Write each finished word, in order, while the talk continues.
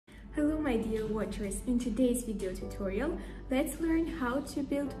Hello my dear watchers, in today's video tutorial, let's learn how to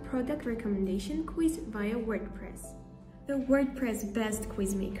build product recommendation quiz via WordPress. The WordPress Best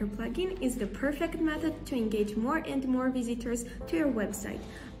Quizmaker plugin is the perfect method to engage more and more visitors to your website.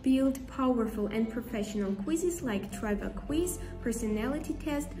 Build powerful and professional quizzes like trivia quiz, personality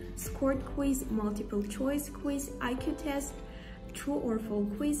test, scored quiz, multiple choice quiz, IQ test, true or false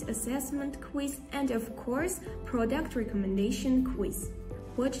quiz, assessment quiz, and of course, product recommendation quiz.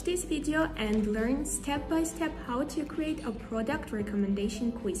 Watch this video and learn step by step how to create a product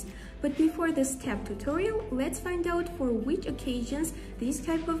recommendation quiz. But before the step tutorial, let's find out for which occasions this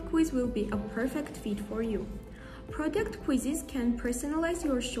type of quiz will be a perfect fit for you. Product quizzes can personalize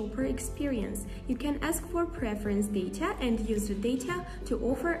your shopper experience. You can ask for preference data and use the data to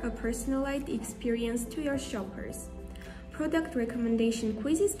offer a personalized experience to your shoppers. Product recommendation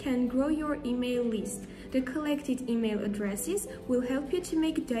quizzes can grow your email list. The collected email addresses will help you to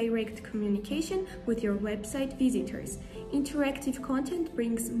make direct communication with your website visitors. Interactive content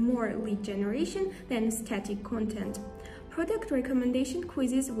brings more lead generation than static content. Product recommendation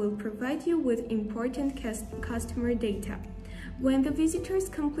quizzes will provide you with important customer data. When the visitors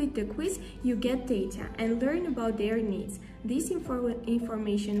complete the quiz, you get data and learn about their needs. This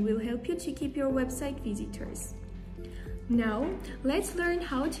information will help you to keep your website visitors. Now, let's learn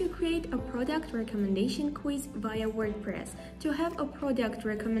how to create a product recommendation quiz via WordPress. To have a product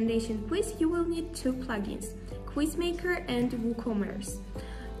recommendation quiz, you will need two plugins, Quizmaker and Woocommerce.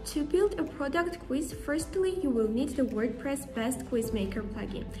 To build a product quiz, firstly, you will need the WordPress Best Quizmaker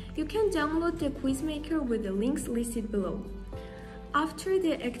plugin. You can download the Quizmaker with the links listed below. After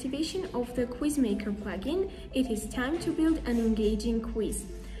the activation of the Quizmaker plugin, it is time to build an engaging quiz.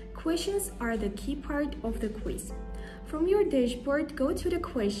 Questions are the key part of the quiz. From your dashboard, go to the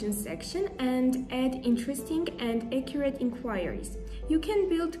questions section and add interesting and accurate inquiries. You can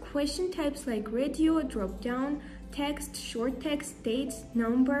build question types like radio, drop-down, text, short text, dates,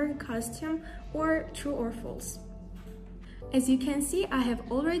 number, custom, or true or false. As you can see, I have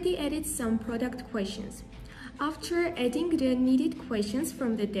already added some product questions. After adding the needed questions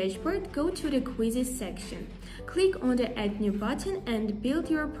from the dashboard, go to the quizzes section. Click on the Add New button and build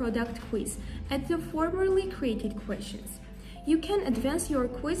your product quiz. Add the formerly created questions. You can advance your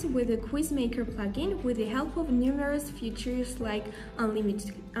quiz with the Quizmaker plugin with the help of numerous features like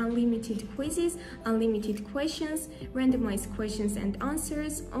unlimited quizzes, unlimited questions, randomized questions and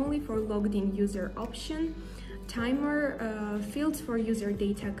answers, only for logged-in user option, timer, fields for user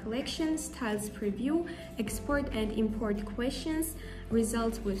data collection, styles preview, export and import questions,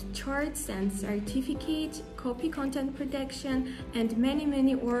 results with charts and certificate, copy content protection, and many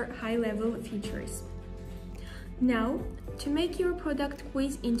more high-level features. Now, to make your product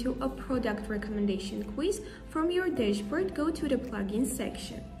quiz into a product recommendation quiz, from your dashboard, go to the plugins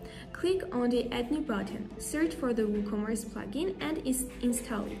section. Click on the Add New button, search for the Woocommerce plugin and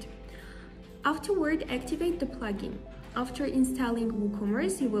install it. Afterward, activate the plugin. After installing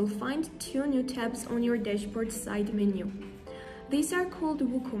Woocommerce, you will find two new tabs on your dashboard side menu. These are called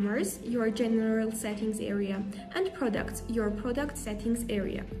Woocommerce, your general settings area, and Products, your product settings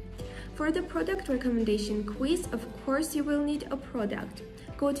area. For the product recommendation quiz, of course, you will need a product.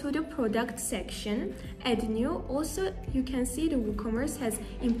 Go to the product section, add new. Also, you can see the Woocommerce has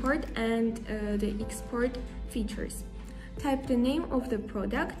import and the export features. Type the name of the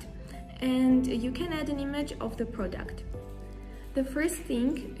product, and you can add an image of the product. The first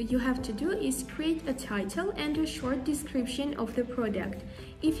thing you have to do is create a title and a short description of the product.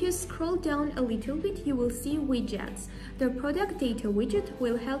 If you scroll down a little bit, you will see widgets. The product data widget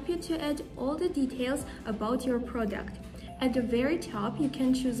will help you to add all the details about your product. At the very top, you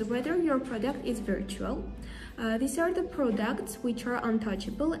can choose whether your product is virtual. These are the products which are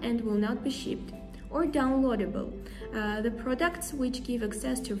untouchable and will not be shipped, or downloadable, the products which give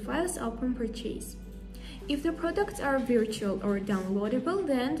access to files upon purchase. If the products are virtual or downloadable,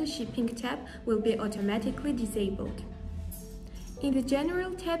 then the shipping tab will be automatically disabled. In the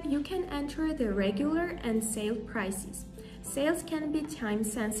General tab, you can enter the regular and sale prices. Sales can be time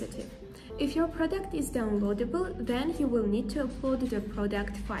sensitive. If your product is downloadable, then you will need to upload the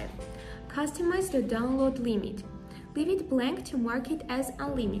product file. Customize the download limit. Leave it blank to mark it as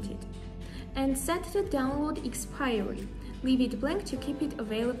unlimited. And set the download expiry. Leave it blank to keep it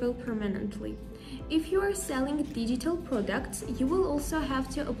available permanently. If you are selling digital products, you will also have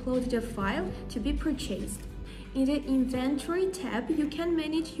to upload the file to be purchased. In the Inventory tab, you can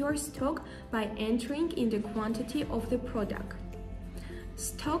manage your stock by entering in the quantity of the product.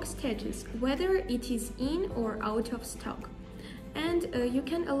 Stock status, whether it is in or out of stock. And you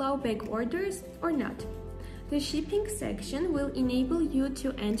can allow back orders or not. The shipping section will enable you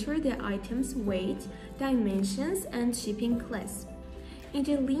to enter the item's weight, dimensions, and shipping class. In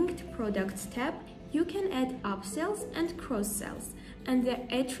the Linked Products tab, you can add upsells and cross-sells, and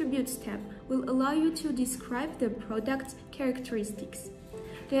the Attributes tab will allow you to describe the product's characteristics.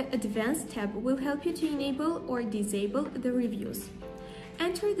 The Advanced tab will help you to enable or disable the reviews.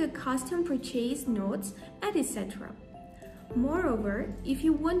 Enter the custom purchase notes, and etc. Moreover, if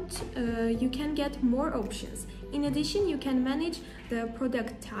you want, you can get more options. In addition, you can manage the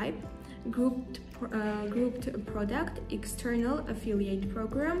product type, grouped product, external affiliate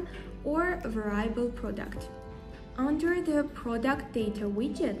program, or variable product. Under the product data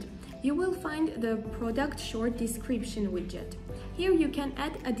widget, you will find the product short description widget. Here you can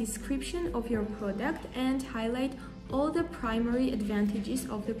add a description of your product and highlight all the primary advantages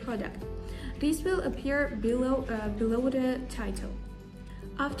of the product. This will appear below the title.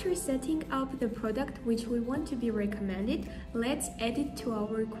 After setting up the product which we want to be recommended, let's add it to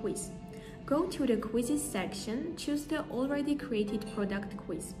our quiz. Go to the Quizzes section, choose the already created product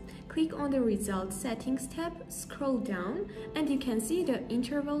quiz. Click on the Results Settings tab, scroll down, and you can see the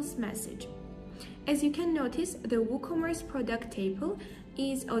intervals message. As you can notice, the WooCommerce product table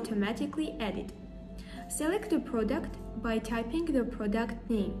is automatically added. Select the product by typing the product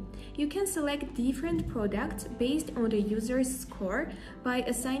name. You can select different products based on the user's score by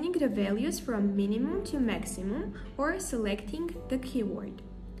assigning the values from minimum to maximum or selecting the keyword.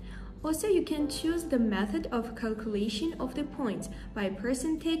 Also, you can choose the method of calculation of the points by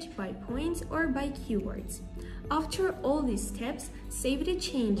percentage, by points, or by keywords. After all these steps, save the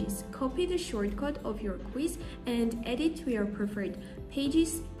changes, copy the shortcut of your quiz, and add it to your preferred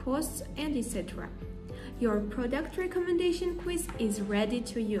pages, posts, and etc. Your product recommendation quiz is ready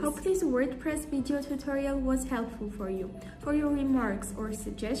to use. Hope this WordPress video tutorial was helpful for you. For your remarks or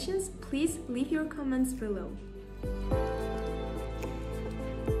suggestions, please leave your comments below.